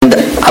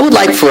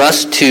like for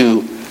us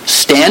to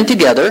stand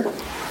together,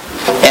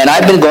 and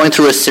I've been going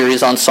through a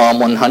series on Psalm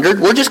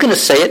 100. We're just going to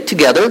say it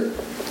together,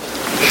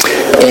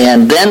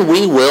 and then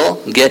we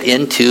will get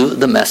into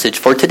the message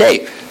for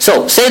today.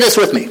 So, say this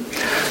with me.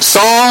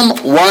 Psalm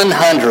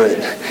 100.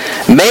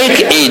 Make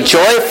a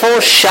joyful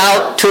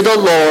shout to the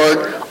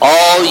Lord,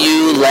 all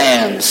you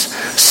lands.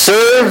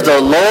 Serve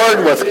the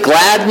Lord with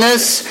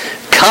gladness.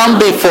 Come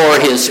before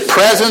His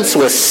presence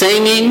with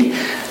singing.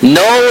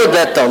 Know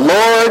that the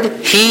Lord,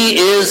 He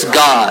is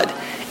God.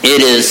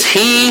 It is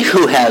He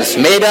who has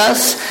made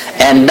us,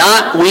 and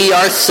not we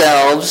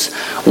ourselves.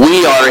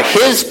 We are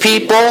His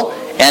people,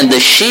 and the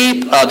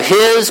sheep of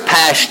His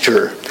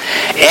pasture.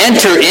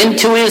 Enter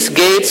into His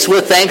gates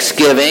with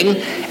thanksgiving,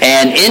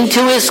 and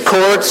into His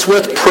courts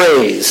with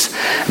praise.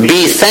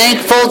 Be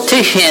thankful to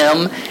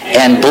Him,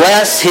 and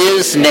bless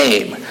His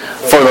name.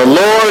 For the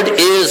Lord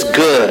is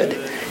good.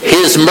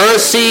 His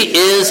mercy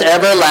is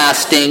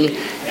everlasting,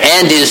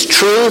 and His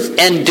truth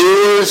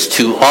endures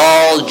to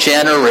all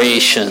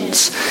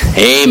generations.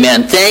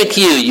 Amen. Thank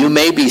you. You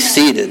may be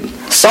seated.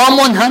 Psalm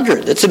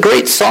 100. It's a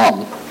great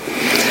psalm.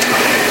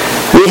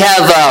 We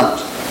have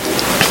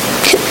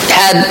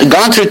had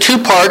gone through two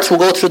parts. We'll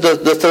go through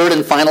the third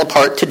and final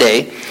part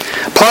today.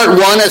 Part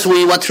one, as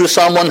we went through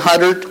Psalm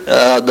 100,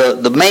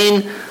 the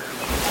main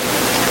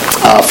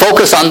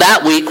focus on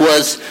that week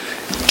was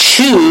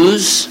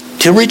choose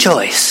to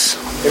rejoice.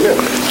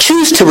 Amen.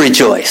 Choose to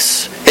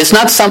rejoice. It's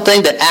not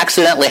something that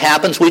accidentally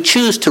happens. We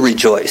choose to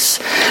rejoice.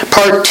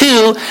 Part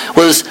two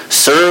was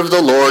serve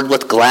the Lord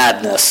with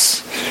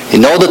gladness. You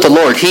know that the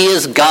Lord, He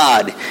is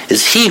God,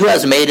 is He who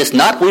has made us,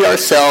 not we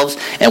ourselves,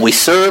 and we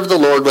serve the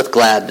Lord with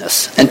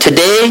gladness. And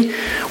today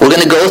we're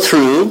going to go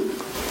through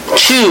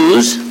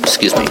choose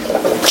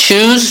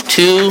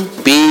to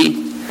be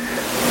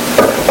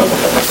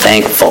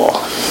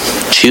thankful.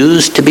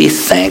 Choose to be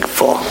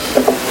thankful.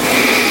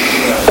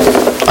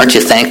 Aren't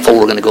you thankful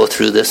we're going to go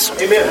through this?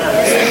 Amen.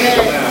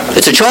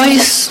 It's a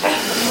choice.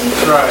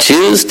 Right.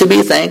 Choose to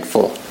be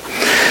thankful.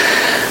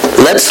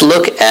 Let's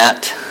look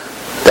at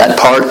that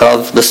part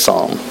of the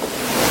psalm.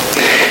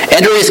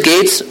 Enter His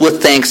gates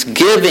with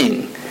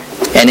thanksgiving,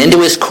 and into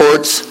His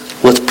courts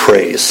with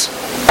praise.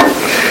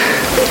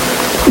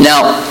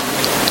 Now,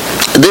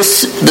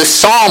 this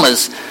psalm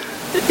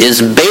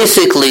is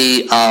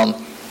basically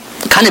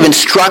kind of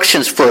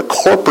instructions for a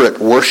corporate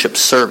worship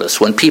service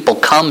when people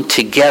come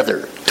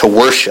together to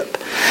worship.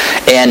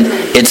 And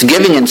it's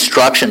giving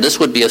instruction. This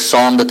would be a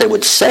psalm that they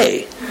would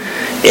say.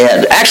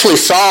 And actually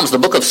Psalms, the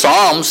book of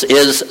Psalms,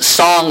 is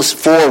songs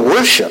for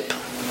worship.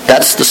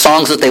 That's the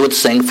songs that they would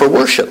sing for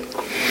worship.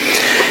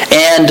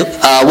 And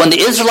when the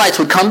Israelites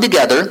would come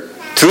together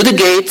through the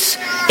gates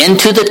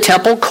into the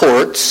temple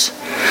courts,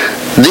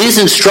 these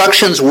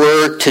instructions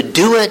were to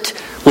do it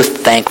with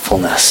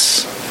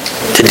thankfulness.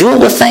 To do it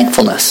with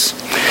thankfulness.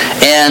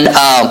 And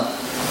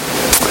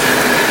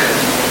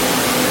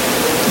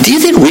do you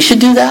think we should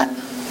do that?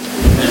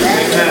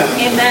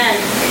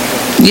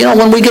 Amen. You know,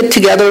 when we get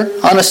together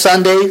on a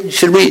Sunday,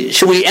 should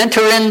we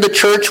enter in the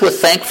church with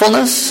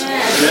thankfulness?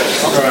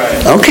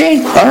 Yes.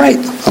 Okay, all right.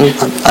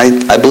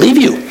 I believe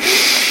you.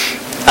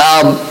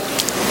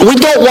 We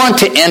don't want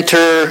to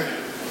enter.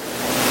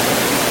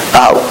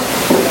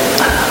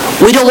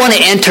 We don't want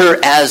to enter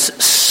as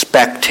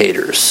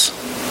spectators.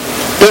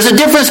 There's a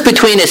difference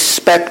between a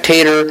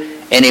spectator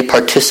and a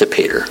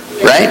participator,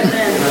 right?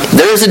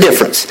 There's a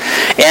difference.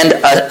 And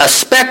a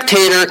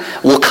spectator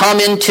will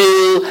come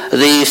into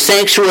the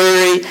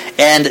sanctuary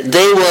and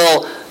they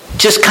will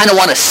just kind of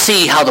want to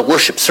see how the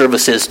worship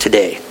service is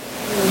today.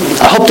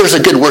 I hope there's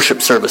a good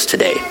worship service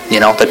today,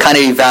 to kind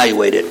of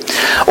evaluate it.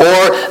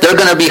 Or they're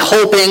going to be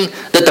hoping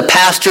that the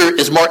pastor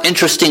is more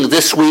interesting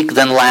this week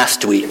than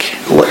last week.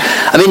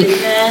 I mean,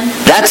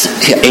 that's...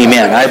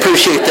 Amen. I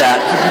appreciate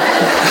that.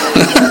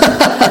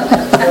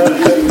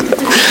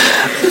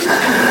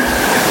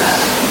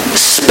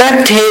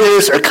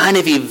 Spectators are kind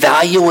of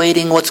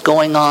evaluating what's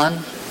going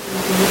on.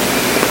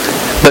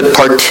 But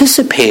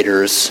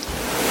participators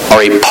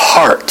are a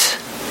part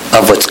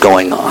of what's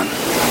going on.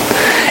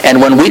 And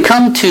when we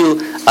come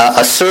to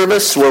a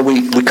service where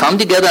we come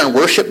together and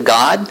worship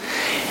God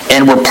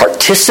and we're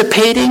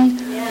participating,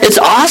 it's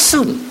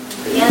awesome.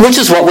 Which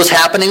is what was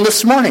happening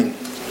this morning.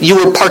 You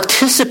were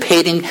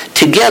participating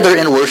together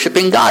in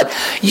worshiping God.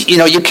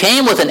 You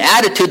came with an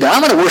attitude that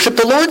I'm going to worship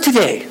the Lord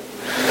today.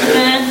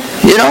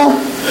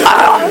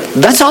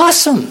 That's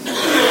awesome.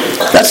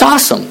 That's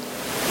awesome.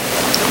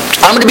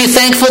 I'm going to be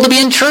thankful to be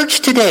in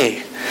church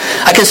today.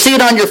 I can see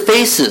it on your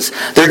faces.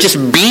 They're just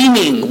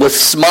beaming with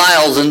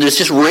smiles and it's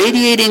just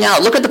radiating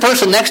out. Look at the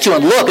person next to you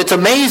and look. It's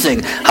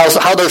amazing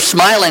how they're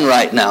smiling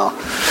right now.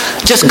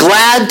 Just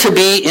glad to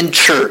be in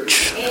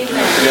church.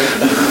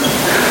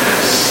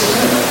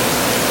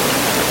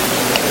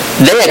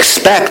 They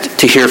expect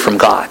to hear from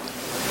God.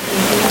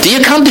 Do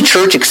you come to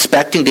church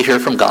expecting to hear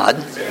from God?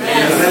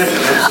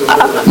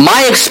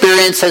 My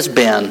experience has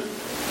been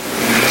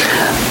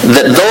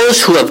that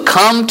those who have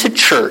come to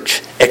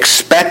church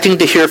expecting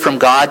to hear from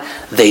God,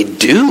 they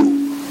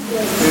do.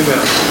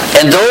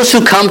 And those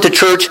who come to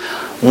church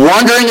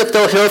wondering if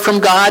they'll hear from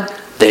God.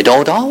 They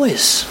don't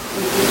always.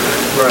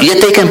 Right.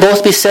 Yet they can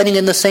both be sitting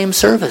in the same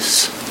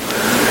service.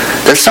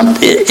 There's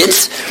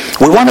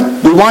we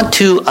want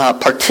to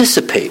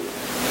participate.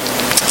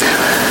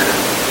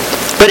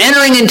 But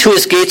entering into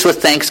his gates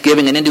with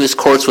thanksgiving and into his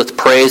courts with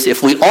praise,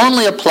 if we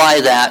only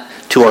apply that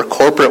to our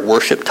corporate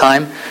worship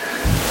time,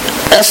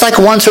 that's like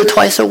once or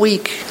twice a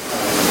week.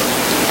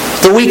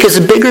 The week is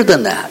bigger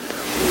than that.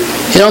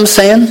 You know what I'm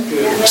saying?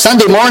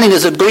 Sunday morning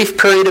is a brief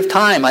period of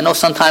time. I know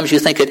sometimes you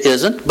think it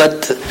isn't,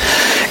 but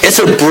it's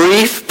a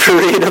brief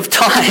period of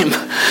time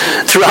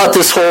throughout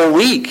this whole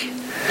week.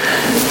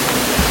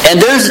 And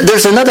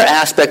there's another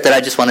aspect that I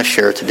just want to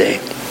share today,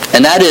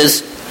 and that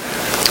is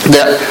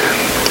that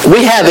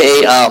we have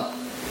a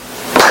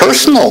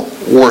personal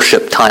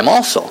worship time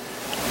also.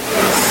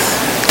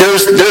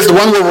 There's the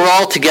one where we're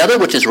all together,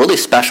 which is really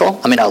special.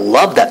 I mean, I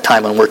love that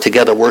time when we're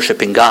together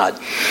worshiping God.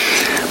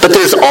 But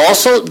there's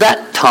also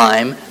that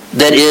time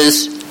that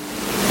is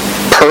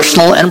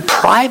personal and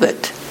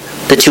private,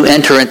 that you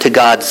enter into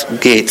God's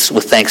gates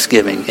with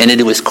thanksgiving and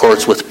into his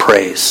courts with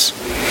praise.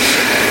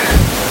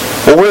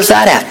 Well, where's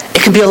that at?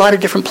 It can be a lot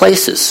of different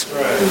places.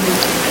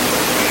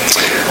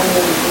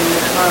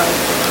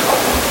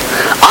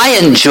 I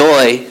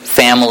enjoy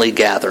family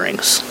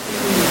gatherings.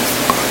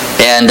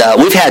 And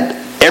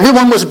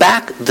everyone was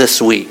back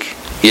this week.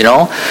 You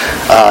know,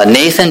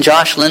 Nathan,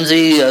 Josh,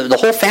 Lindsay, the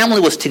whole family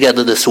was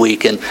together this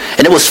week, and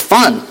it was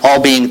fun all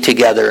being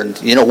together.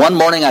 And you know, one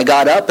morning I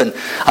got up and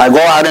I go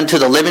out into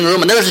the living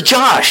room, and there's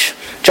Josh.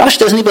 Josh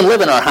doesn't even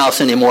live in our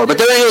house anymore, but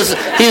there he is.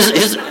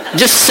 He's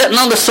just sitting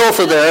on the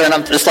sofa there, and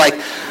I'm just like,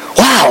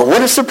 wow,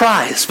 what a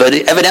surprise! But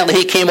evidently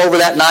he came over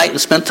that night and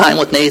spent time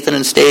with Nathan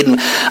and stayed, and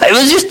it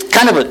was just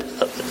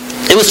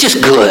it was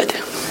just good.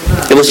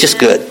 It was just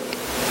good.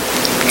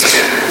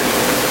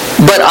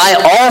 But I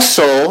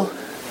also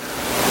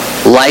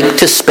like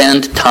to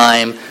spend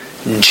time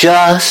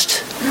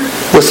just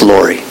with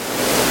Lori.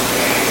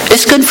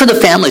 It's good for the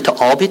family to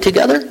all be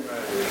together.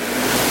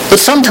 But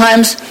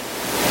sometimes,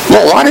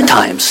 well, a lot of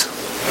times,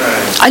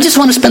 I just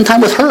want to spend time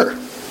with her.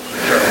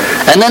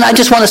 And then I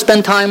just want to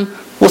spend time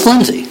with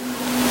Lindsay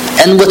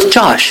and with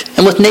Josh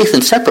and with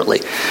Nathan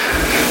separately.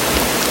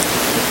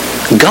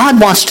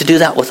 God wants to do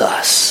that with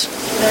us.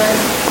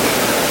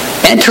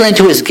 Enter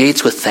into his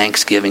gates with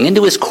thanksgiving,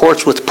 into his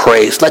courts with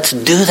praise. Let's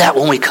do that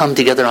when we come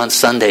together on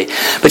Sunday.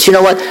 But you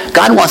know what?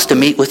 God wants to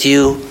meet with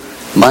you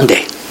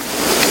Monday.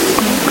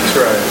 That's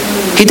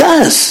right. He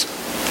does.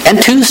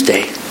 And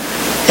Tuesday.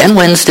 And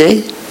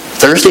Wednesday.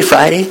 Thursday,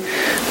 Friday.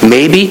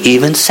 Maybe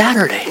even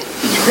Saturday.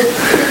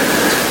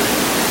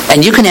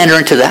 And you can enter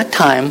into that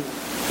time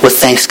with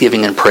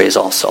thanksgiving and praise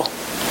also.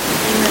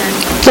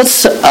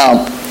 Let's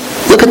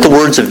look at the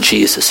words of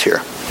Jesus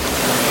here.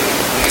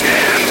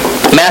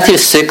 Matthew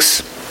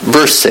 6,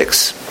 verse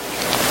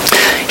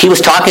 6. He was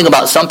talking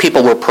about some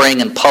people were praying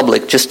in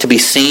public just to be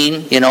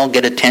seen,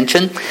 get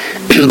attention.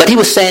 But he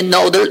was saying,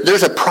 no,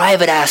 there's a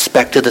private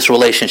aspect to this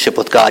relationship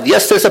with God.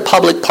 Yes, there's a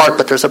public part,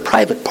 but there's a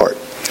private part.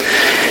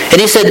 And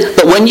he said,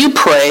 but when you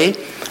pray,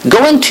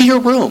 go into your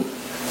room,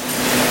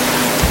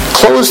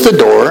 close the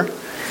door,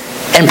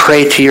 and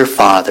pray to your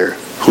Father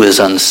who is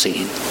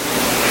unseen.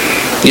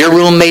 Your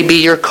room may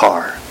be your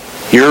car.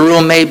 Your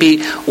room may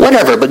be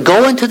whatever, but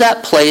go into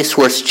that place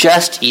where it's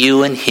just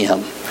you and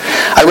him.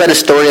 I read a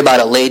story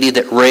about a lady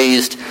that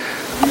raised,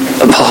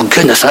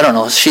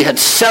 she had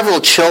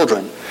several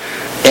children.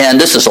 And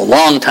this is a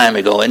long time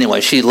ago anyway.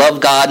 She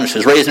loved God and she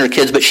was raising her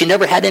kids, but she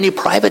never had any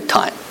private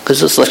time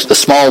because it's like a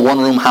small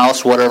one-room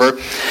house, whatever.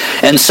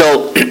 And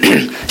so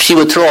she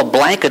would throw a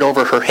blanket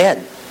over her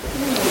head.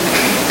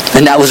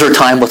 And that was her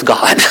time with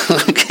God.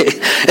 Okay.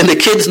 And the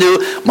kids knew,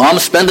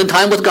 Mom's spending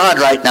time with God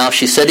right now.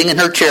 She's sitting in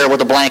her chair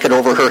with a blanket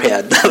over her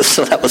head.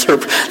 So that was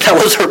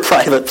her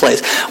private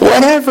place.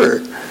 Whatever.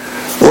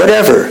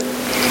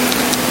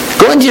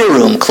 Go into your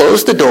room,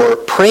 close the door,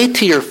 pray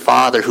to your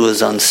Father who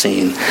is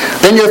unseen.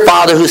 Then your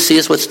Father who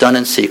sees what's done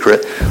in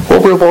secret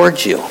will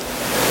reward you.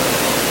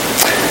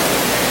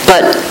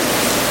 But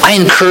I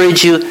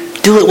encourage you,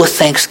 do it with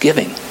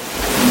thanksgiving.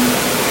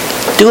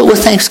 Do it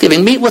with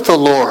thanksgiving. Meet with the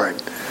Lord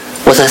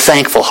with a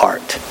thankful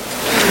heart.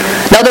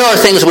 Now there are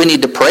things we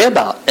need to pray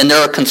about, and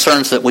there are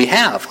concerns that we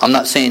have. I'm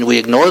not saying we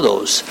ignore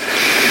those.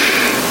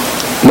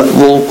 But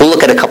we'll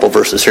look at a couple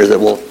verses here that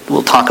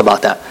we'll talk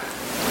about that.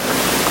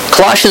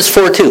 Colossians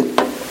 4:2.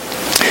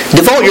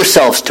 Devote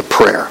yourselves to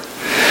prayer.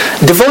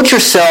 Devote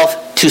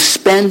yourself to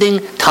spending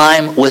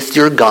time with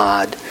your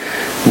God,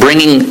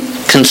 bringing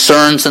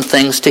concerns and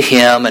things to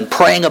him, and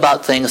praying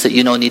about things that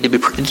need to be.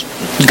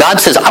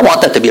 God says, I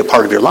want that to be a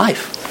part of your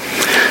life.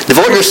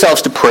 Devote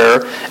yourselves to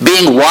prayer,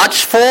 being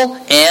watchful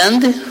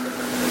and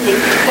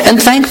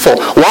thankful.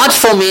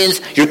 Watchful means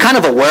you're kind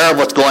of aware of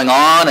what's going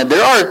on, and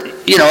there are,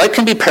 it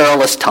can be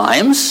perilous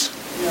times.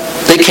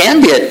 They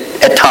can be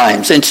at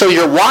times. And so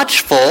you're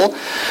watchful,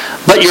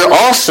 but you're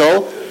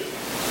also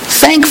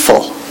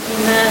thankful.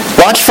 Amen.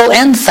 Watchful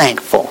and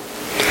thankful.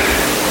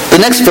 The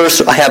next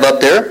verse I have up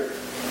there,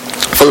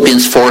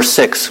 Philippians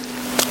 4:6,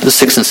 the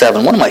 6 and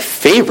 7, one of my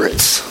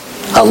favorites.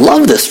 I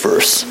love this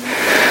verse.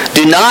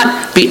 Do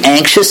not be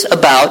anxious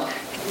about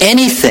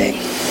anything.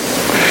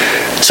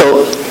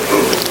 So,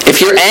 if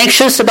you're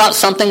anxious about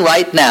something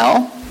right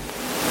now,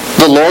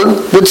 the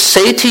Lord would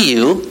say to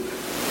you,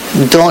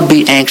 don't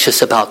be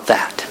anxious about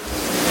that.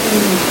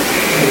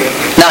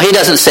 Now, He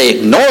doesn't say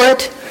ignore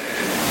it.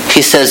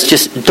 He says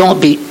just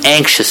don't be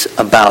anxious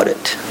about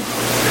it.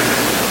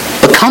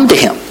 But come to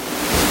Him.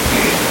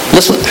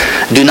 Listen,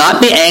 do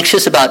not be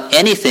anxious about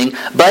anything,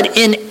 but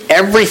in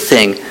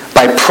everything,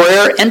 by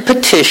prayer and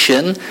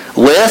petition,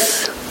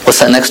 with, what's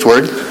that next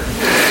word?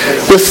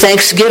 With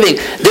thanksgiving.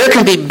 There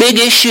can be big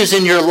issues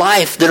in your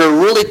life that are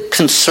really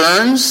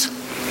concerns.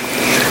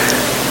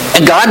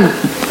 And God,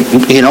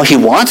 He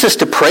wants us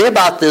to pray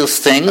about those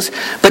things,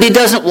 but He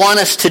doesn't want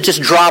us to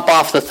just drop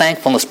off the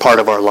thankfulness part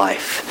of our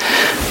life.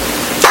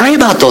 Pray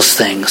about those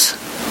things,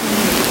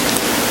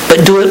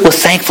 but do it with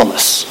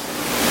thankfulness.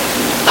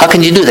 How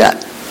can you do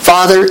that?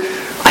 Father,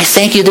 I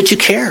thank You that You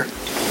care.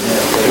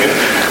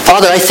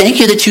 Father, I thank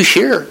You that You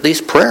hear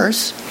these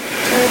prayers.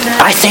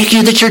 I thank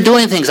You that You're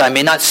doing things. I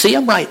may not see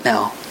them right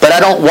now, but I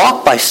don't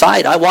walk by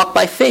sight. I walk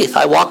by faith.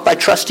 I walk by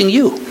trusting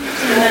You.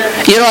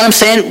 You know what I'm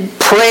saying?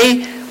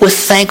 Pray with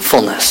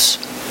thankfulness.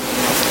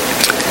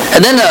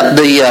 And then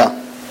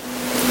the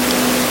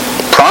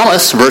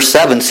promise, verse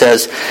 7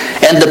 says,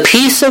 and the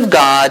peace of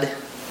God,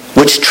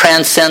 which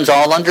transcends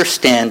all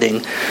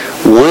understanding,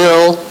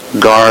 will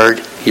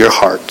guard your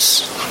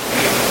hearts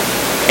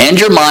and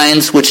your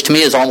minds, which to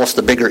me is almost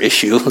the bigger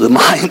issue, the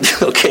mind,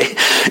 okay?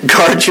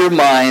 Guard your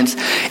minds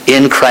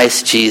in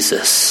Christ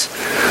Jesus.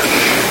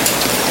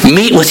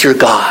 Meet with your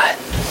God.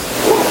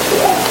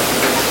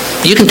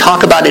 You can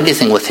talk about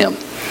anything with Him.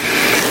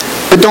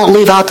 But don't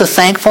leave out the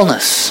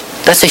thankfulness.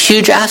 That's a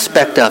huge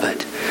aspect of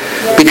it.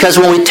 Because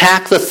when we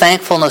tack the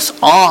thankfulness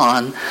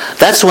on,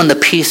 that's when the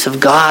peace of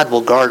God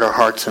will guard our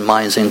hearts and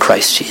minds in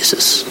Christ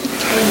Jesus.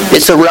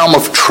 It's a realm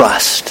of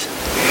trust.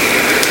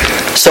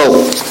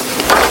 So,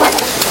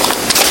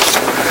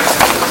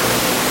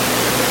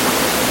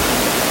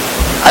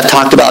 I've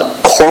talked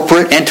about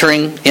corporate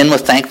entering in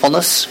with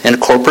thankfulness in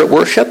corporate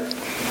worship.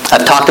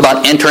 I've talked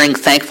about entering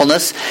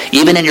thankfulness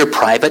even in your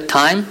private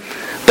time.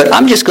 But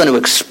I'm just going to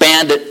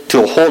expand it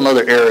to a whole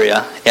other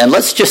area. And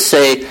let's just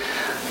say,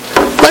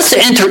 let's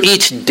enter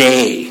each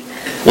day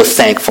with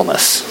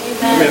thankfulness.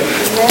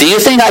 Amen. Do you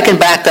think I can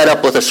back that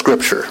up with a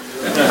scripture?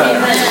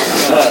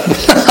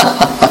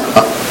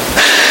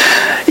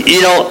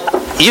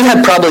 You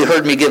have probably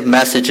heard me give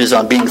messages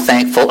on being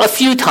thankful a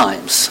few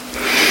times.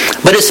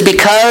 But it's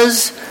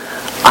because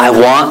I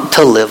want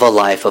to live a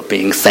life of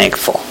being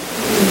thankful.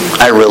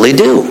 I really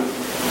do.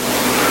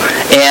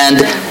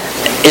 And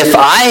if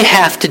I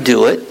have to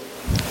do it,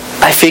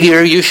 I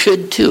figure you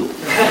should too.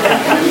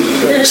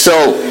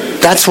 So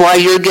that's why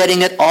you're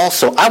getting it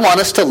also. I want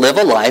us to live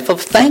a life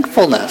of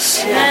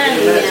thankfulness.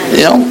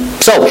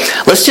 So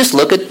let's just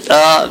look at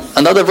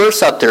another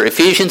verse up there,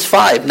 Ephesians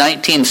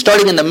 5:19,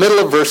 starting in the middle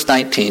of verse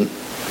 19.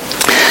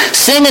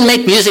 Sing and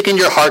make music in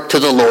your heart to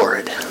the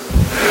Lord.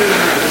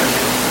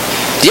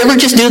 Do you ever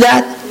just do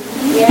that?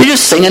 You're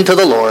just singing to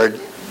the Lord.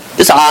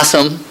 It's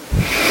awesome.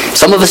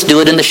 Some of us do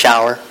it in the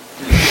shower.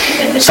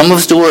 Some of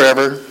us do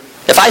wherever.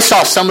 If I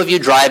saw some of you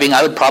driving,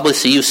 I would probably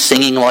see you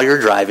singing while you're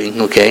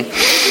driving, okay?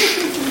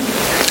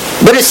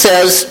 But it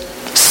says,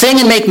 sing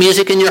and make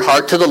music in your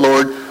heart to the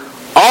Lord,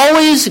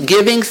 always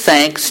giving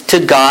thanks to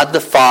God the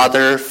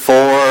Father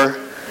for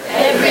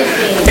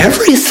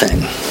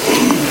everything.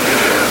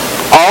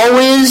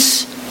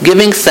 Always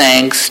giving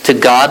thanks to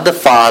God the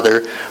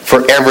Father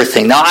for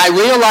everything. Now, I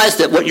realize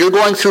that what you're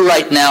going through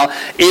right now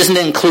isn't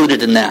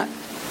included in that.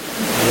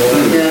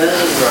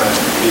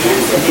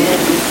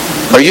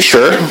 Are you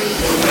sure?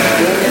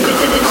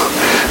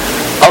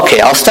 Okay,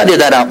 I'll study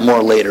that out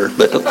more later.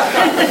 But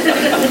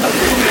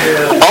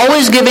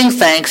always giving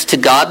thanks to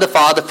God the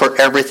Father for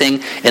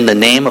everything in the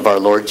name of our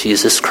Lord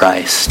Jesus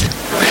Christ.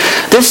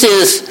 This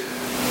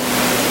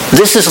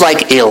is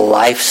like a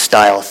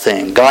lifestyle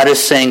thing. God is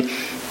saying,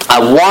 I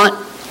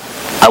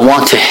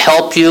want to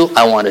help you.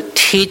 I want to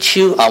teach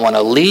you. I want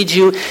to lead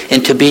you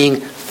into being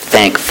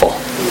thankful.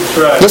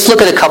 Right. Let's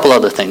look at a couple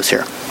other things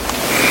here.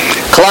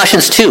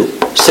 Colossians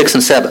 2:6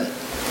 and 7.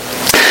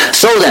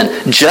 So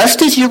then,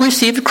 just as you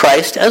received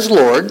Christ as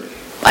Lord,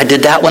 I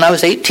did that when I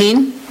was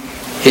 18.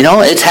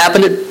 It's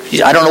happened.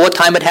 I don't know what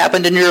time it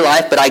happened in your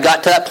life, but I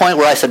got to that point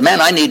where I said,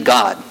 man, I need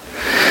God.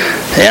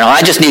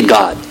 I just need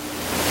God.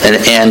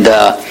 And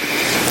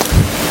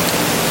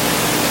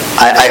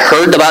I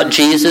heard about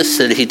Jesus,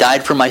 that He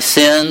died for my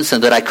sins,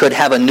 and that I could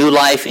have a new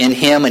life in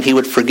Him, and He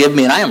would forgive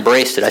me, and I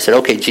embraced it. I said,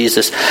 okay,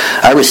 Jesus,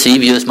 I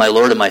receive You as my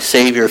Lord and my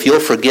Savior. If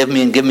You'll forgive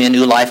me and give me a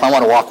new life, I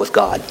want to walk with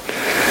God.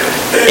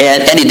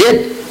 And He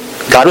did.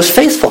 God was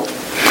faithful.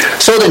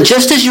 So then,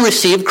 just as you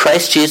received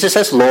Christ Jesus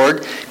as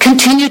Lord,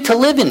 continue to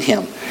live in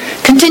Him.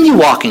 Continue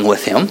walking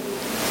with Him.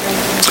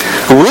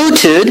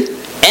 Rooted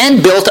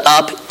and built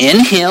up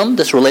in Him,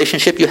 this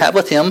relationship you have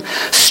with Him,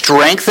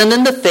 strengthened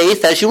in the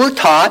faith as you were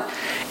taught,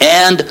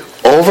 and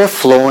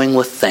overflowing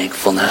with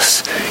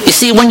thankfulness. You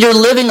see, when you're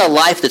living a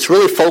life that's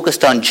really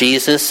focused on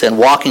Jesus and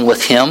walking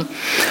with Him,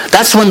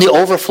 that's when the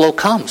overflow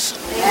comes.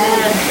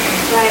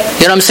 Right.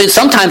 You know what I'm saying?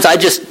 Sometimes I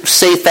just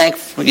say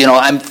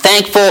I'm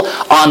thankful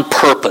on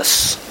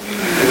purpose.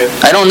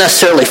 I don't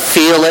necessarily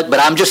feel it, but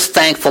I'm just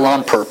thankful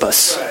on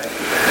purpose.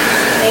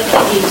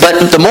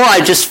 But the more I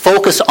just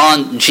focus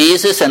on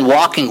Jesus and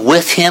walking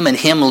with Him and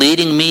Him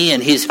leading me,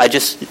 and I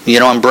just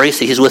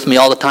embrace it, He's with me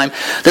all the time,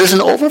 there's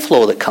an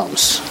overflow that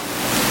comes.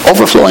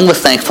 Overflowing with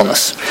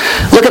thankfulness.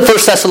 Look at 1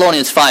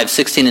 Thessalonians 5,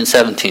 16 and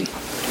 17.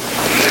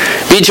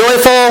 Be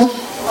joyful.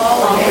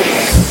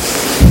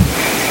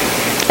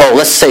 Oh,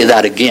 let's say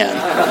that again.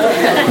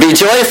 Be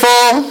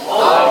joyful.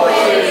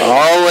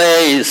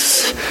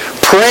 Always.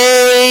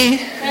 Pray.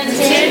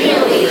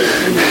 Continually.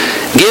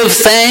 Give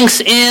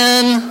thanks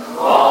in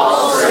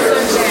All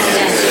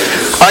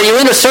circumstances. Are you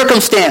in a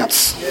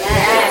circumstance?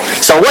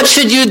 Yes. So what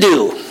should you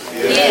do?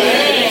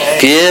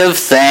 Yes. Give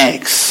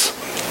thanks.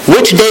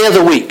 Which day of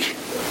the week?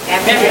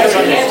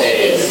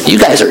 You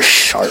guys are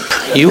sharp.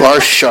 You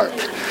are sharp.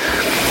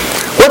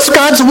 What's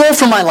God's will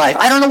for my life?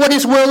 I don't know what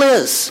His will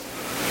is.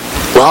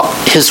 Well,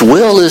 His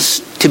will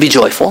is to be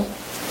joyful.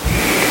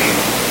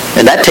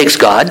 And that takes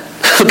God.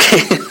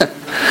 Okay.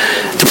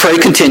 To pray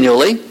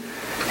continually.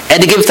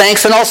 And to give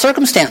thanks in all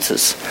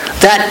circumstances.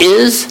 That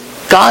is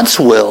God's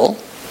will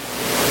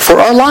for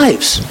our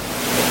lives.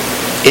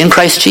 In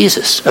Christ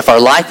Jesus. If our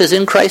life is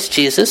in Christ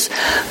Jesus,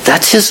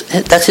 that's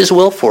His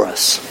will for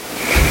us.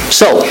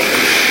 So,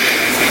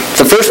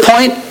 the first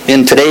point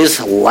in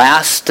today's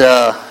last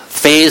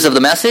phase of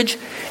the message,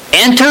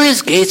 enter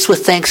His gates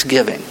with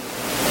thanksgiving.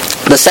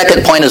 The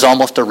second point is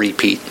almost a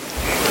repeat,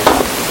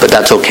 but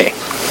that's okay.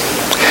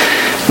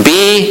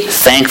 Be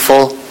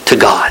thankful to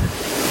God.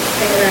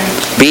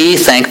 Be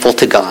thankful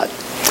to God.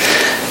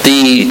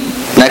 The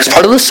next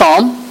part of the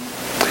psalm,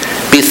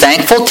 be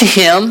thankful to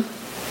Him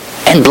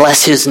and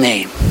bless His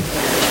name.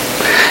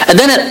 And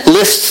then it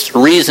lists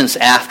reasons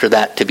after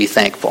that to be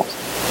thankful.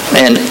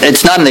 And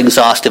it's not an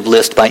exhaustive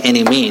list by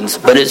any means,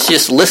 but it's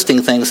just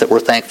listing things that we're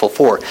thankful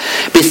for.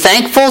 Be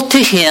thankful to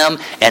Him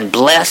and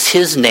bless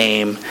His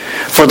name,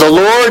 for the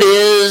Lord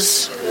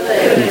is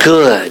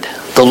good.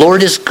 The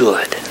Lord is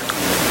good.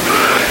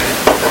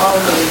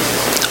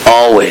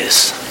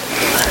 Always.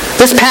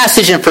 This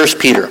passage in 1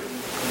 Peter,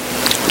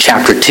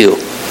 chapter 2,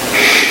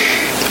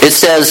 it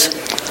says,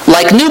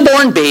 like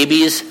newborn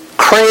babies,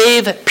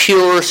 crave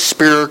pure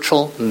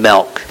spiritual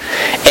milk.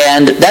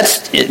 And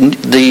that's,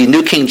 the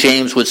New King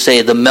James would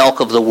say, the milk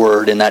of the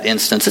Word in that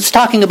instance. It's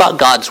talking about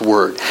God's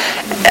Word.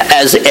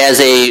 As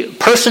a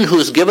person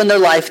who's given their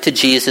life to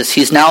Jesus,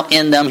 He's now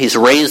in them. He's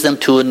raised them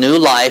to a new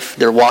life.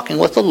 They're walking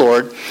with the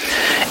Lord.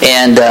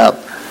 And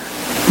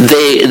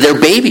they're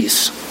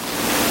babies.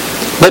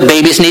 But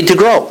babies need to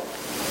grow.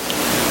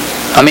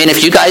 I mean,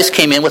 if you guys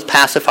came in with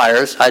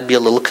pacifiers, I'd be a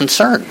little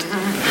concerned.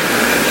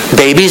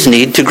 Babies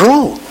need to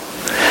grow.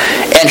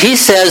 And he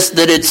says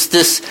that it's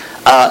this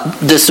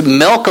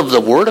milk of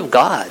the Word of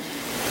God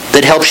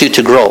that helps you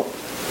to grow.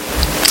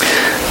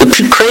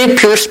 Crave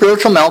pure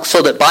spiritual milk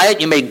so that by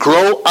it you may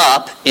grow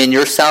up in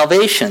your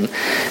salvation.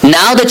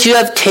 Now that you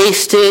have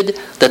tasted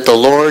that the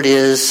Lord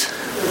is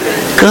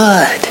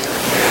good.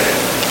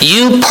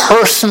 You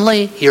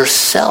personally,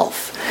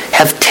 yourself,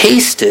 have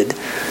tasted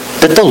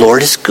that the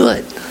Lord is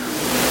good.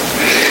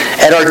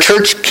 At our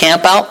church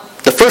camp out,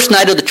 the first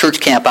night of the church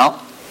camp out,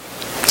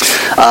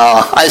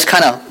 I just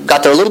kind of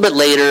got there a little bit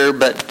later,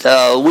 but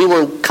we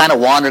were kind of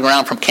wandering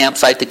around from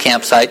campsite to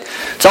campsite.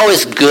 It's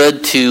always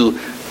good to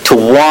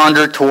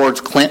wander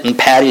towards Clint and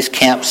Patty's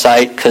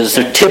campsite because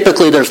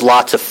typically there's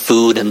lots of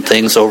food and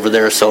things over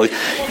there. So,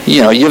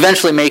 you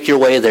eventually make your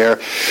way there.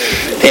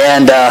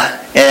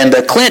 And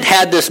Clint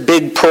had this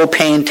big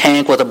propane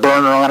tank with a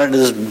burner on it,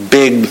 this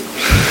big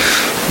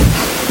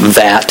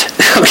vat.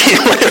 Okay,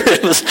 whatever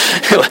it was.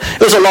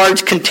 It was a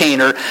large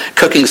container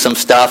cooking some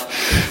stuff.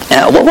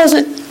 What was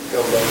it?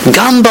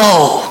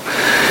 Gumbo.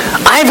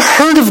 I've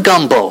heard of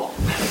gumbo.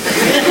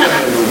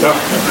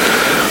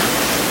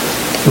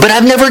 But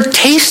I've never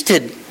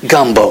tasted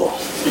gumbo.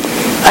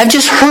 I've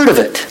just heard of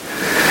it.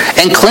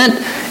 And Clint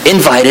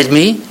invited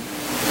me.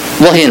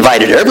 Well, he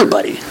invited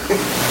everybody.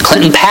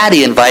 Clint and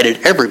Patty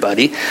invited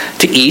everybody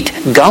to eat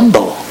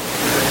gumbo.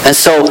 And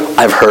so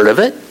I've heard of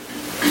it.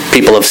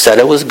 People have said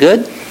it was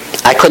good.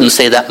 I couldn't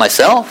say that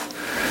myself.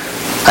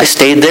 I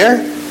stayed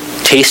there,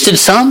 tasted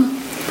some.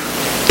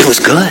 It was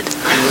good.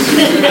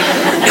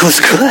 It was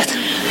good.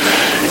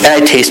 And I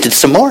tasted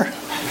some more.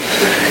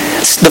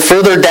 The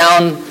further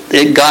down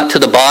it got to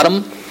the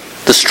bottom,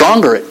 the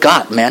stronger it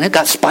got. Man, it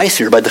got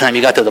spicier by the time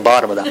you got to the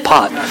bottom of that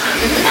pot.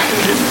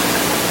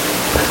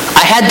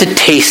 I had to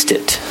taste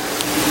it.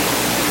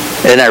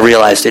 And I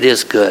realized it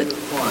is good.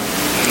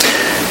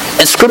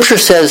 And Scripture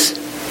says,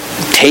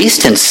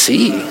 taste and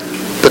see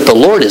that the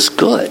Lord is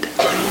good.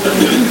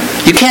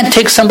 You can't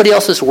take somebody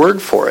else's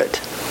word for it.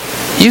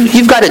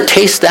 You've got to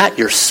taste that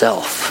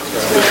yourself.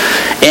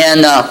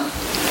 And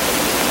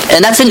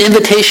that's an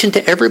invitation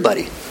to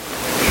everybody.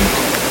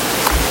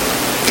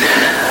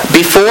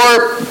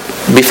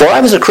 Before I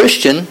was a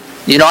Christian,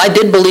 I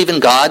did believe in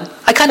God.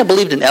 I kind of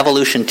believed in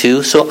evolution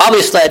too. So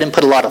obviously I didn't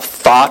put a lot of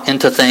thought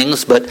into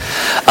things, but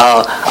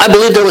I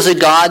believed there was a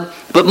God.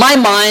 But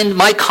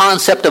my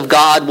concept of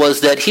God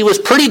was that he was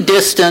pretty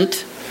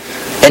distant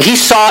and he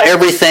saw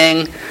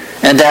everything,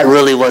 and that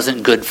really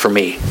wasn't good for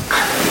me.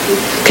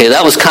 Okay,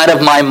 that was kind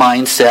of my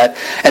mindset,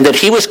 and that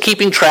he was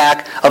keeping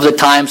track of the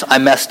times I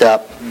messed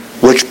up,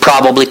 which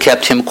probably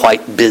kept him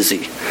quite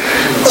busy.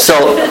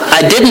 So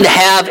I didn't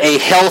have a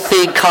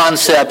healthy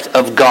concept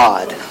of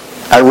God.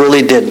 I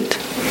really didn't.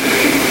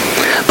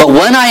 But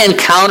when I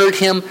encountered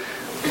him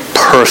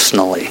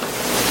personally,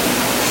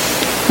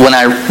 when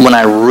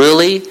I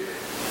really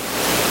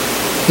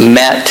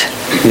met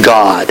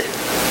God,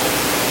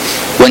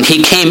 when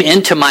he came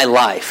into my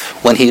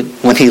life, when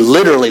he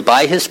literally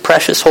by his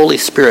precious Holy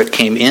Spirit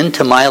came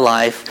into my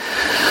life,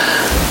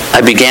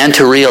 I began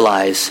to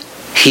realize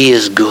he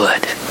is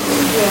good.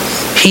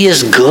 He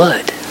is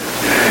good.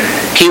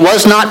 He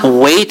was not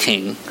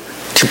waiting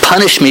to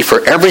punish me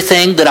for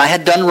everything that I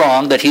had done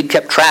wrong that he'd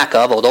kept track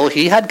of, although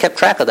he had kept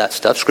track of that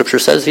stuff. Scripture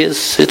says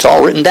it's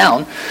all written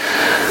down.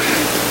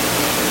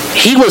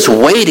 He was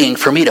waiting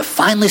for me to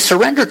finally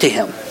surrender to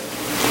him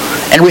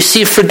and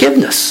receive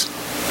forgiveness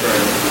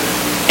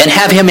and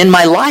have him in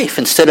my life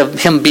instead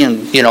of him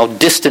being,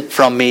 distant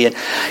from me. And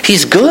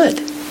he's good.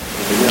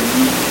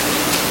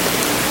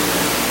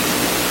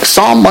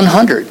 Psalm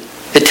 100,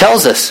 it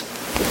tells us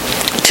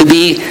to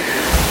be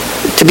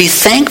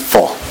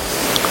thankful,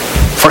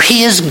 for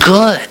he is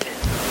good.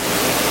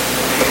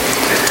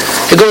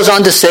 It goes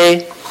on to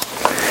say,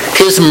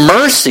 his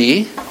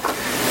mercy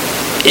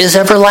is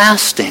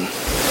everlasting.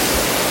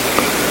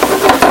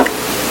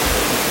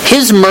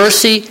 His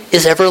mercy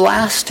is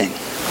everlasting.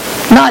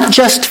 Not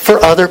just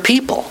for other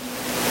people.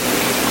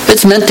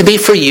 It's meant to be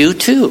for you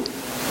too.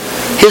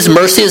 His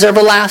mercy is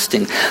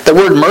everlasting. The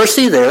word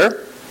mercy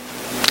there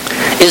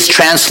is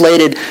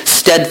translated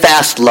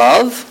steadfast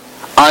love,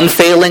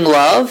 unfailing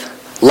love,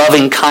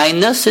 loving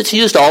kindness. It's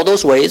used all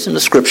those ways in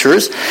the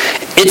Scriptures.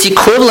 It's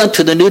equivalent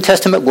to the New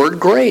Testament word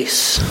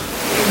grace.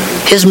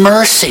 His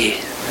mercy,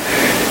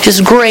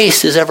 his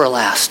grace is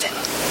everlasting.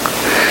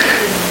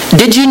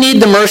 Did you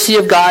need the mercy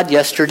of God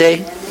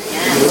yesterday?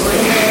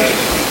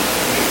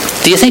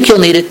 Do you think you'll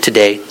need it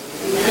today?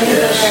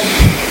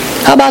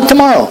 How about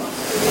tomorrow?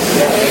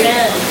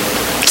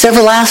 It's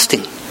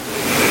everlasting.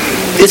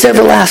 It's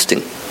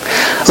everlasting.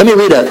 Let me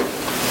read a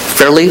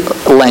fairly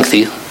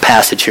lengthy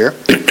passage here.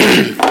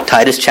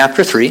 Titus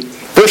chapter 3,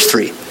 verse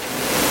 3.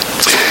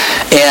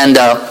 And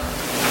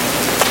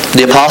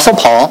the Apostle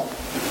Paul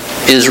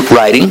is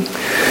writing,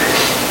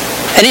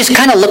 and he's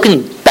kind of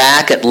looking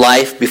back at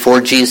life before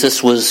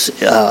Jesus was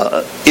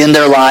in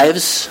their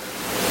lives.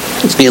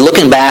 He's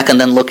looking back and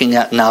then looking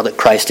at now that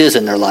Christ is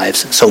in their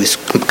lives. So he's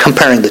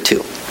comparing the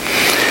two.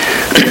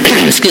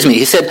 Excuse me.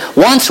 He said,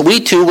 once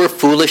we too were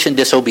foolish and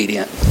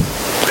disobedient.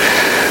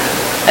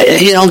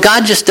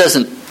 God just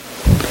doesn't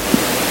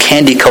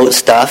candy coat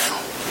stuff.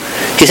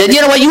 He said,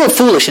 you know what? You were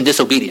foolish and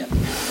disobedient.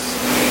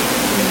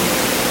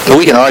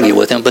 We can argue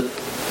with him, but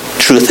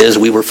truth is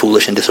we were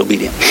foolish and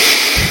disobedient.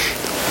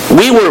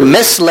 We were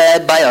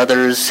misled by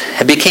others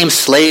and became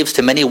slaves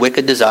to many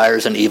wicked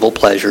desires and evil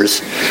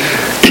pleasures.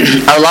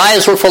 Our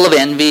lives were full of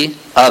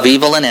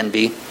evil and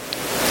envy.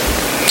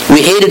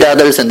 We hated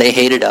others and they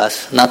hated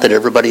us. Not that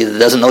everybody that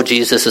doesn't know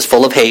Jesus is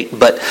full of hate,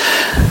 but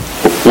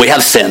we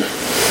have sin.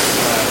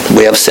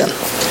 We have sin.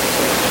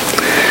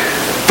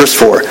 Verse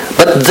 4.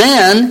 But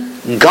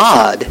then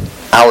God,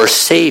 our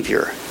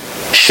Savior,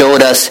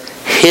 showed us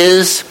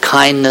his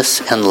kindness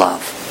and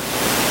love.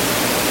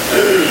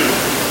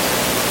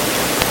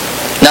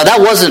 Now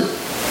that wasn't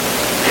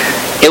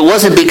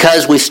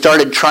because we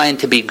started trying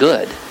to be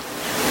good.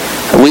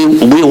 We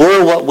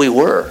were what we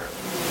were.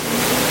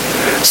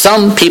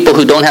 Some people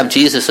who don't have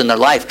Jesus in their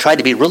life try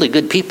to be really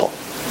good people.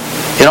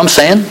 You know what I'm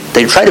saying?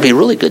 They try to be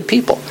really good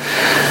people.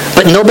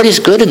 But nobody's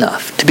good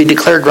enough to be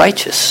declared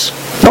righteous.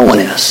 No one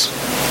is.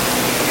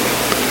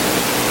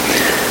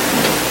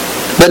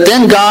 But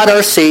then God,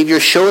 our Savior,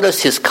 showed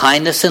us his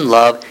kindness and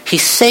love. He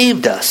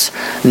saved us,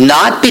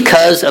 not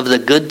because of the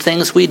good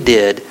things we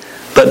did,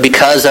 but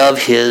because of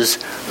his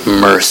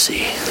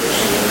mercy.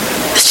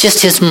 It's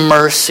just his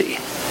mercy.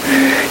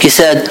 He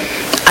said,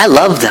 I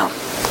love them.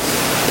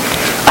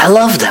 I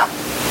love them.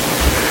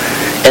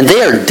 And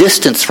they are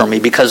distanced from me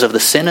because of the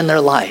sin in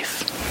their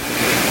life.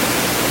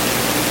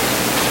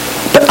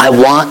 But I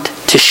want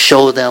to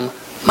show them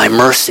my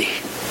mercy.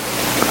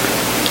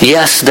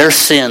 Yes, their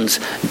sins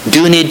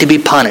do need to be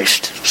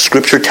punished.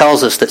 Scripture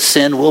tells us that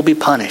sin will be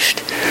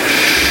punished.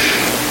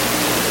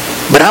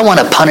 But I want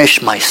to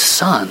punish my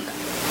son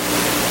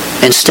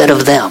instead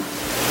of them.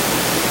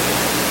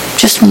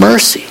 Just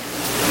mercy.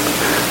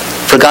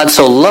 For God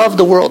so loved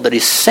the world that he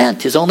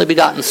sent his only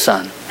begotten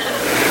Son.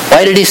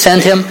 Why did he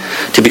send him?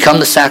 To become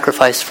the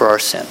sacrifice for our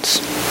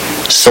sins.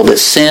 So that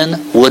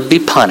sin would be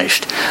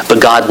punished,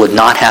 but God would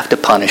not have to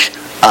punish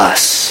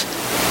us.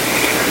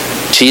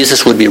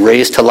 Jesus would be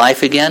raised to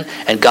life again,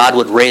 and God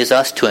would raise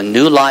us to a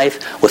new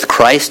life with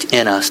Christ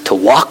in us to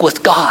walk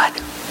with God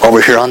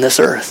over here on this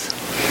earth.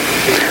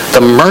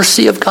 The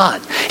mercy of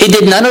God. He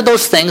did none of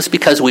those things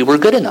because we were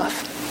good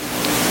enough.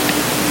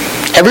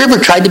 Have you ever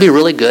tried to be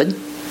really good?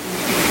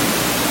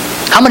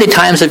 How many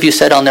times have you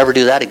said, I'll never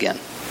do that again?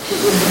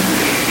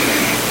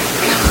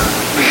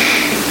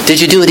 Did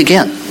you do it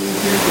again?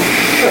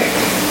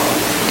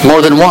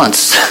 More than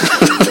once.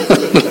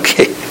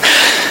 Okay.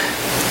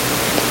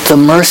 The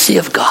mercy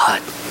of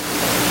God.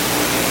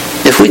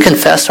 If we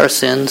confess our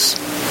sins,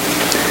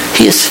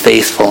 He is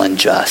faithful and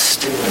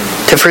just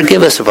to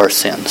forgive us of our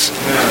sins,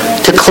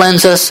 to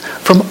cleanse us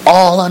from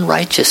all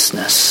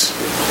unrighteousness.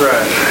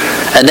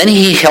 Right. And then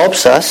He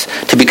helps us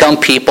to become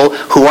people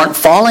who aren't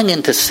falling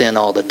into sin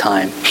all the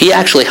time. He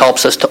actually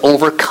helps us to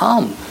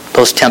overcome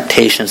those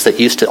temptations that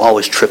used to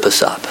always trip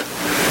us up.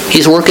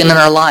 He's working in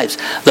our lives.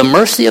 The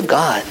mercy of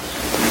God.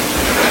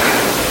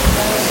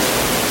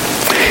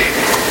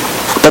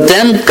 But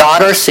then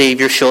God our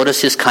Savior showed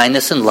us His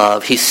kindness and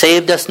love. He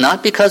saved us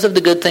not because of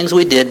the good things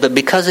we did, but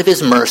because of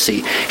His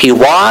mercy. He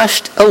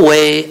washed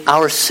away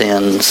our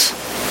sins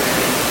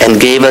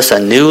and gave us a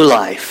new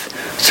life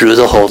through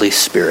the Holy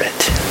Spirit.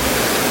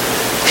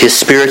 His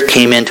Spirit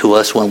came into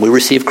us when we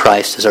received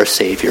Christ as our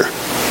Savior.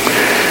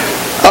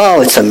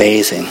 Oh, it's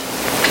amazing.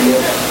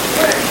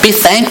 Be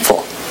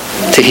thankful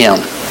to Him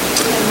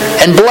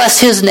and bless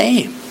His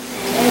name.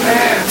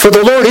 For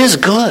the Lord is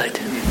good.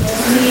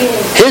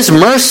 His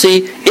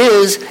mercy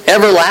is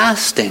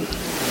everlasting.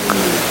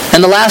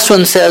 And the last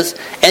one says,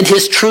 and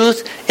His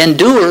truth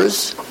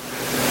endures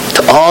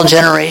to all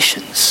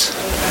generations.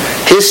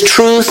 His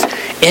truth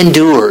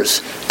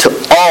endures to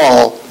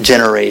all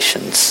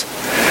generations.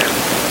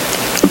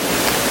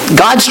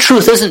 God's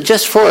truth isn't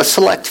just for a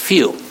select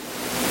few.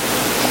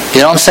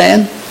 You know what I'm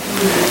saying?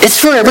 It's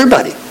for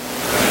everybody.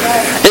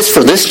 It's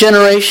for this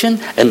generation,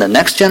 and the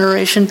next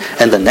generation,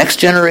 and the next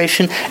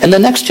generation, and the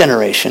next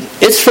generation.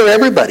 It's for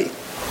everybody.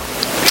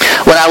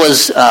 When I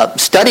was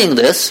studying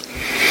this,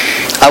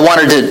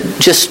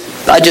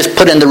 I just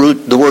put in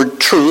the word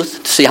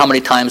truth to see how many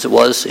times it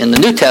was in the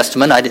New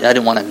Testament. I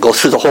didn't want to go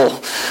through the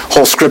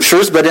whole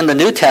scriptures, but in the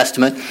New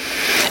Testament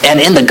and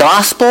in the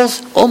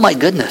Gospels, oh my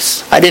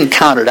goodness, I didn't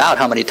count it out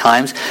how many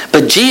times.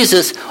 But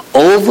Jesus,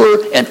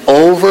 over and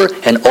over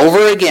and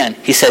over again,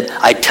 He said,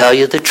 I tell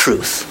you the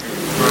truth.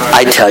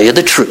 I tell you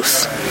the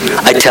truth.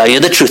 I tell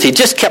you the truth. He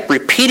just kept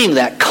repeating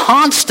that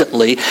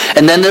constantly,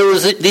 and then there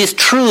was these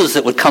truths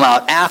that would come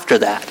out after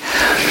that.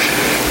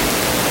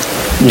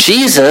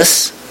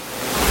 Jesus,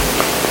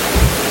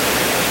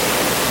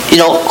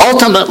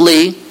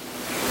 ultimately,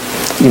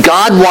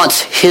 God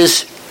wants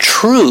His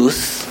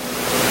truth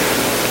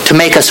to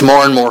make us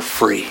more and more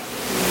free.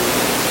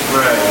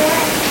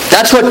 Right.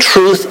 That's what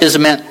truth is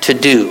meant to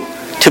do,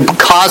 to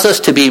cause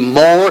us to be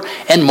more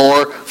and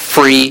more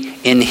free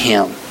in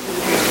Him.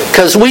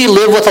 Because we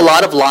live with a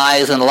lot of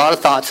lies and a lot of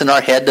thoughts in our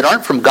head that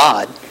aren't from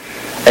God.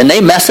 And they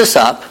mess us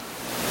up.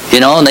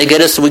 And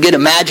we get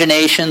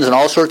imaginations and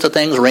all sorts of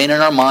things reign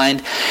in our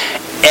mind.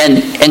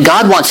 And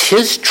God wants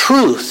His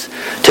truth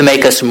to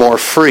make us more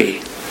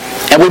free.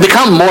 And we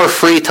become more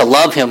free to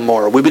love Him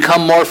more. We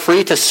become more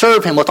free to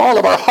serve Him with all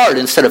of our heart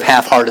instead of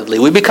half-heartedly.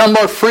 We become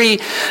more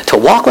free to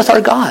walk with our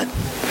God.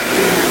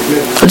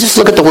 So just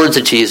look at the words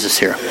of Jesus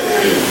here.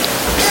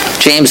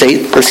 John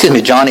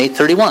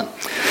 8:31.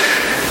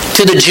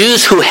 To the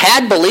Jews who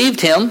had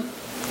believed Him,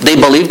 they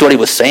believed what He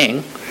was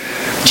saying.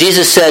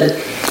 Jesus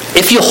said,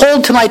 if you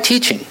hold to my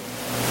teaching,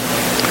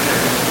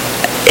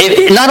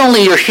 not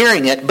only you're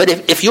hearing it, but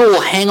if you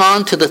will hang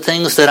on to the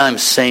things that I'm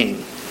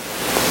saying,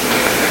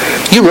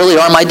 you really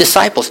are my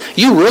disciples.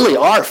 You really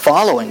are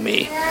following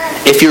me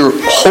if you're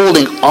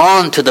holding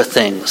on to the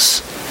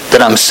things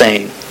that I'm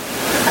saying.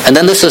 And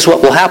then this is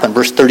what will happen,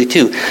 verse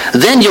 32.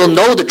 Then you'll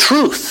know the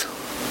truth.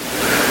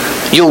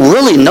 You'll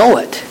really know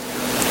it.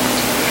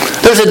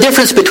 There's a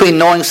difference between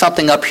knowing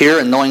something up here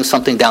and knowing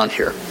something down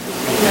here.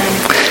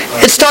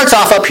 It starts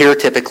off up here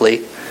typically,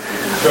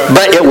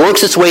 but it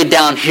works its way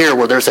down here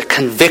where there's a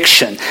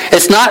conviction.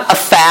 It's not a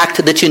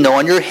fact that you know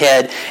in your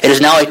head. It is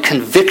now a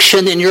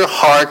conviction in your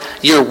heart.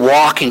 You're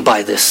walking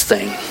by this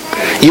thing.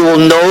 You will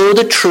know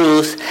the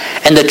truth,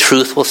 and the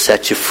truth will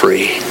set you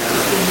free.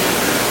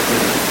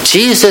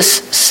 Jesus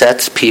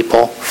sets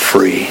people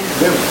free.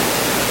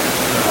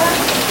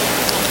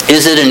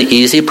 Is it an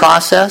easy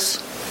process?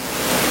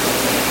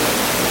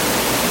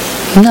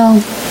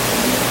 No.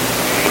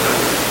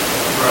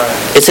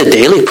 Right. It's a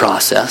daily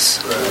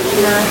process.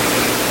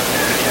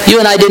 Right. You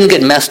and I didn't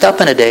get messed up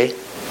in a day.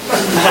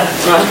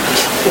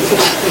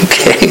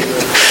 Okay?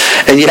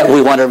 And yet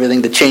we want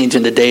everything to change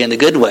in the day in a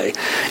good way.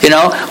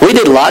 We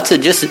did lots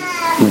of just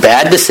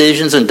bad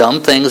decisions and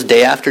dumb things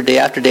day after day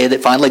after day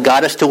that finally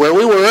got us to where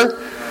we were.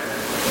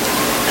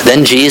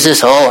 Then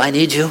Jesus, I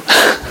need you.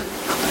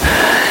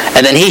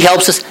 And then He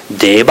helps us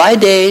day by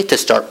day to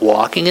start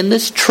walking in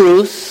this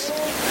truth,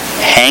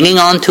 hanging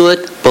on to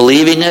it,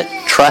 believing it,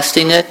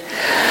 trusting it,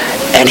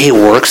 and He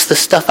works the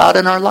stuff out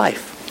in our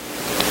life.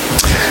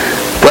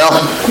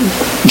 Well,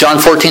 John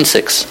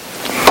 14:6.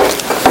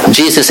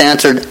 Jesus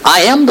answered,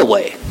 I am the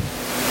way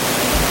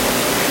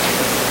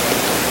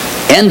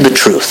and the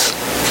truth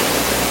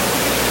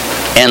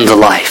and the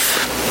life.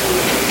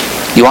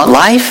 You want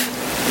life?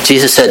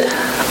 Jesus said,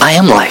 I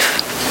am life.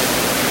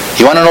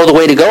 You want to know the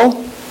way to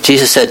go?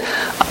 Jesus said,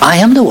 I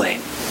am the way.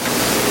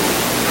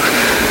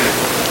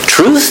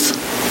 Truth?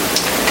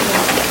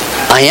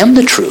 I am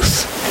the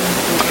truth.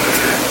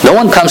 No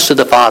one comes to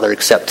the Father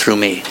except through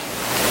me.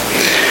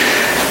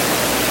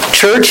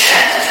 Church,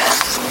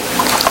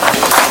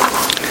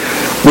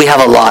 we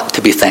have a lot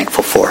to be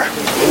thankful for.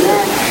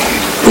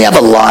 We have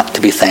a lot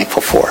to be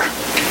thankful for.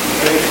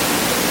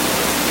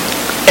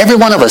 Every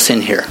one of us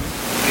in here.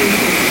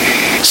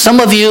 Some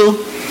of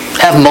you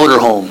have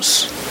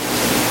motorhomes.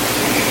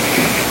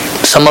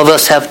 Some of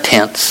us have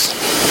tents.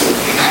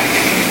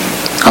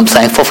 I'm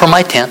thankful for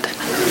my tent.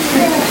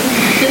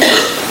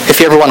 If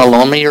you ever want to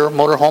loan me your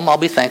motorhome, I'll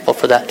be thankful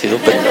for that too.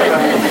 But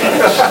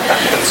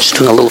just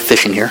doing a little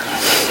fishing here.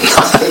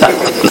 No.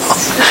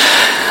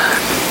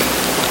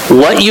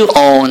 What you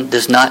own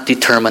does not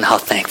determine how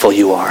thankful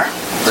you are.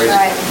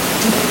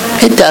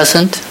 It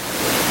doesn't.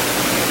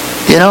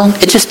 You know,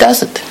 it just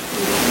doesn't.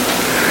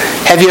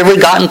 Have you ever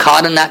gotten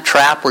caught in that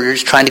trap where you're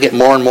just trying to get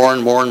more and more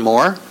and more and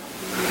more?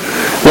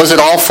 Was it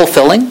all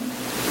fulfilling?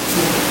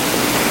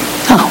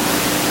 No.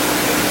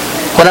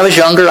 When I was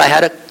younger, I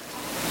had a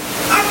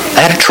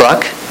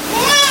truck.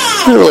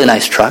 It was a really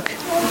nice truck.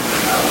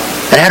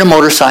 And I had a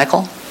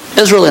motorcycle. It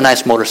was a really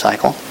nice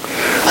motorcycle.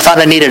 I thought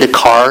I needed a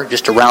car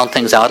just to round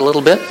things out a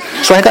little bit.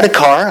 So I got a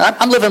car.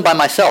 I'm living by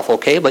myself,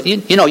 okay? But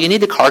you know, you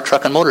need a car,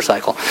 truck, and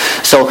motorcycle.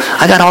 So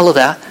I got all of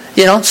that.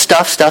 You know,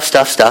 stuff.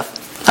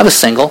 I was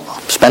single.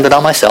 Spend it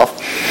on myself.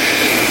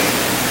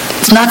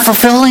 It's not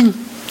fulfilling.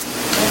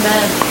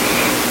 Amen.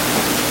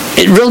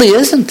 It really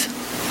isn't.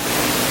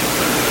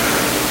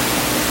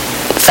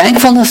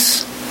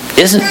 Thankfulness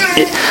isn't.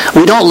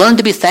 We don't learn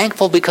to be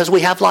thankful because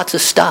we have lots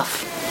of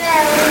stuff.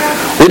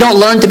 We don't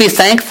learn to be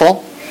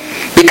thankful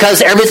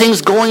because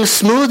everything's going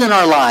smooth in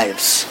our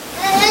lives.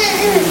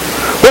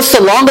 What's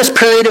the longest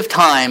period of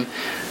time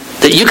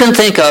that you can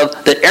think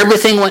of that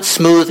everything went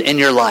smooth in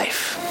your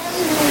life?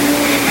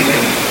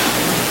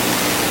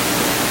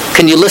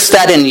 Can you list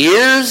that in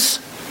years,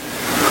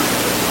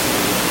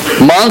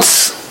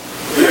 months,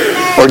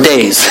 or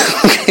days?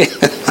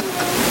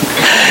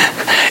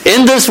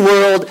 In this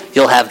world,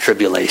 you'll have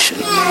tribulation.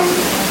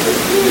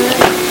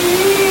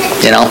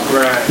 You know,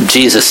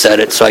 Jesus said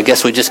it, so I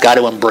guess we just got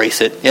to embrace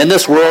it. In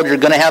this world, you're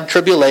going to have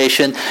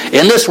tribulation.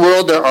 In this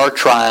world, there are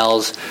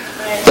trials.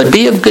 But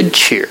be of good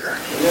cheer.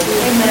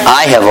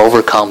 I have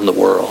overcome the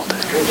world.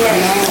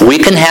 We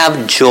can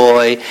have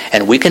joy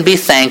and we can be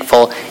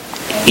thankful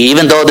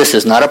even though this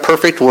is not a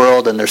perfect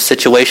world and there's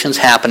situations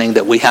happening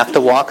that we have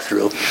to walk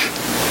through.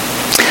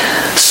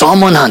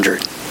 Psalm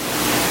 100.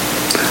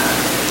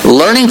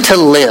 Learning to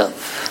live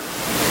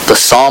the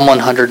Psalm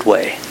 100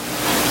 way.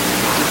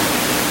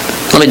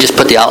 Let me just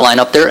put the outline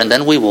up there and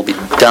then we will be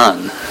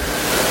done.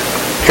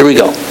 Here we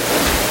go.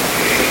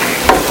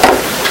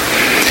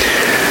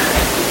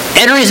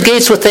 Enter his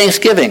gates with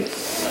thanksgiving.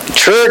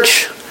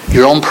 Church,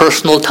 your own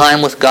personal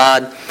time with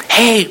God.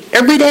 Hey,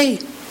 every day,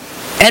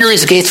 enter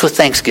his gates with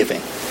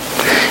thanksgiving.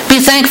 Be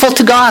thankful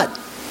to God.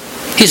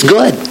 He's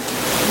good.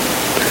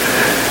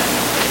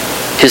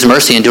 His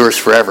mercy endures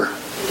forever.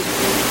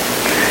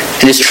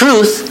 And his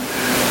truth,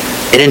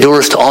 it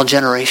endures to all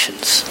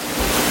generations.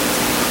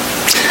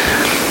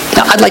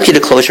 Now, I'd like you to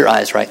close your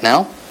eyes right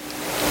now.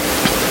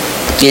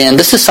 And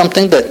this is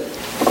something that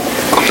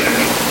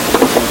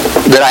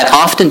I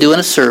often do in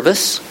a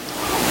service.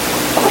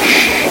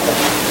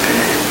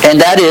 And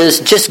that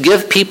is just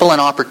give people an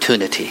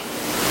opportunity.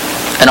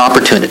 An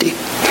opportunity.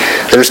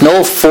 There's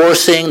no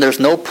forcing, there's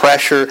no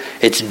pressure.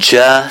 It's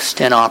just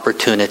an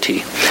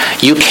opportunity.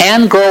 You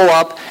can grow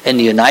up in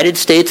the United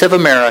States of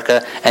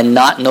America and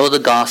not know the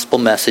gospel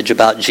message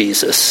about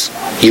Jesus.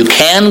 You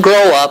can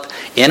grow up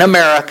in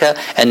America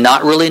and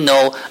not really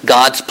know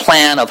God's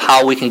plan of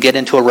how we can get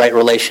into a right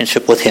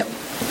relationship with Him.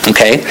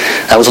 Okay?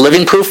 That was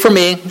living proof for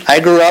me. I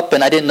grew up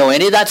and I didn't know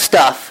any of that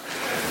stuff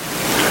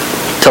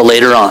till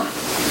later on.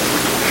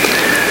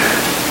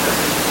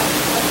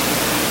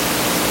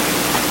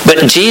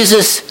 But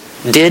Jesus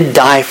did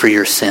die for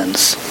your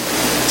sins.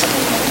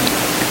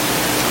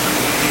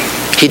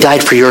 He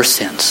died for your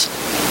sins.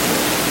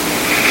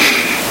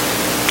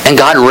 And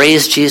God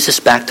raised Jesus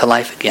back to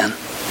life again.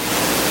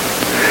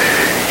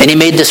 And He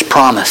made this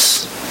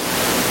promise.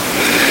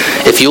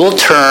 If you will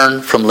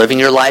turn from living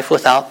your life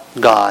without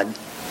God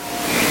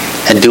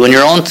and doing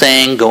your own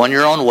thing, going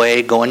your own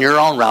way, going your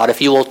own route,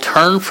 if you will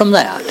turn from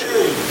that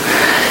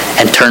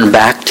and turn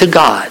back to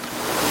God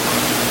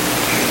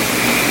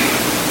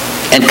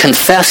and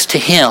confess to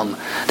Him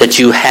that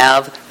you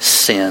have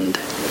sinned,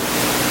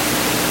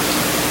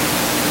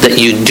 that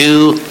you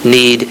do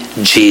need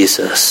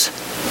Jesus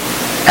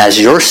as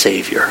your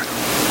Savior,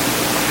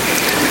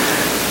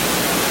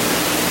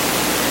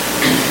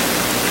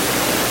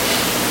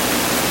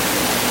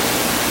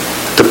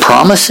 the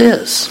promise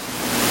is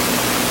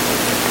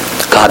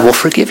God will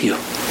forgive you.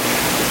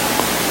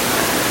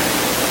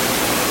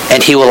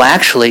 And He will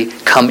actually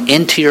come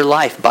into your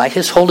life. By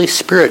His Holy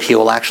Spirit, He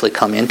will actually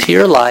come into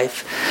your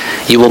life.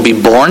 You will be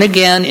born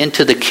again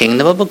into the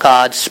kingdom of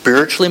God,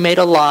 spiritually made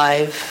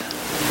alive.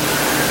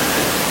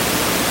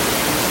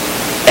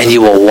 And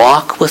you will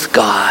walk with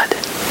God.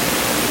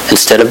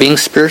 Instead of being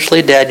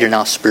spiritually dead, you're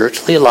now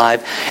spiritually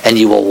alive, and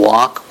you will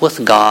walk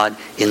with God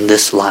in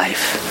this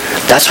life.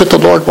 That's what the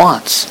Lord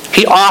wants.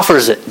 He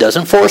offers it.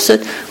 Doesn't force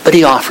it, but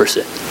He offers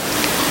it.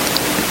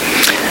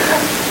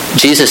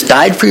 Jesus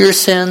died for your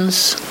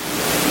sins.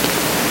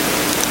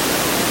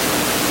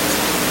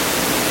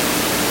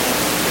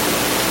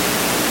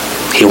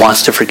 He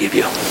wants to forgive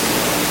you.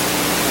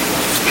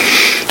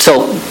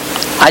 So,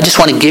 I just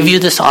want to give you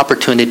this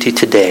opportunity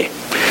today.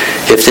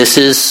 If this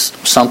is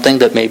something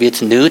that maybe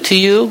it's new to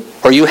you,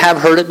 or you have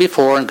heard it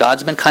before and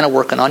God's been kind of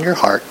working on your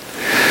heart,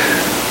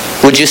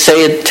 would you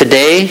say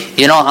today,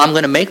 I'm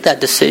going to make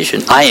that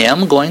decision. I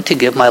am going to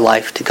give my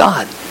life to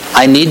God.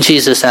 I need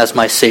Jesus as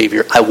my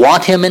Savior. I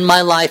want Him in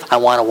my life. I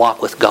want to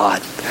walk with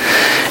God.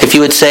 If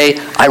you would say,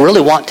 I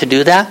really want to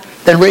do that,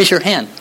 then raise your hand.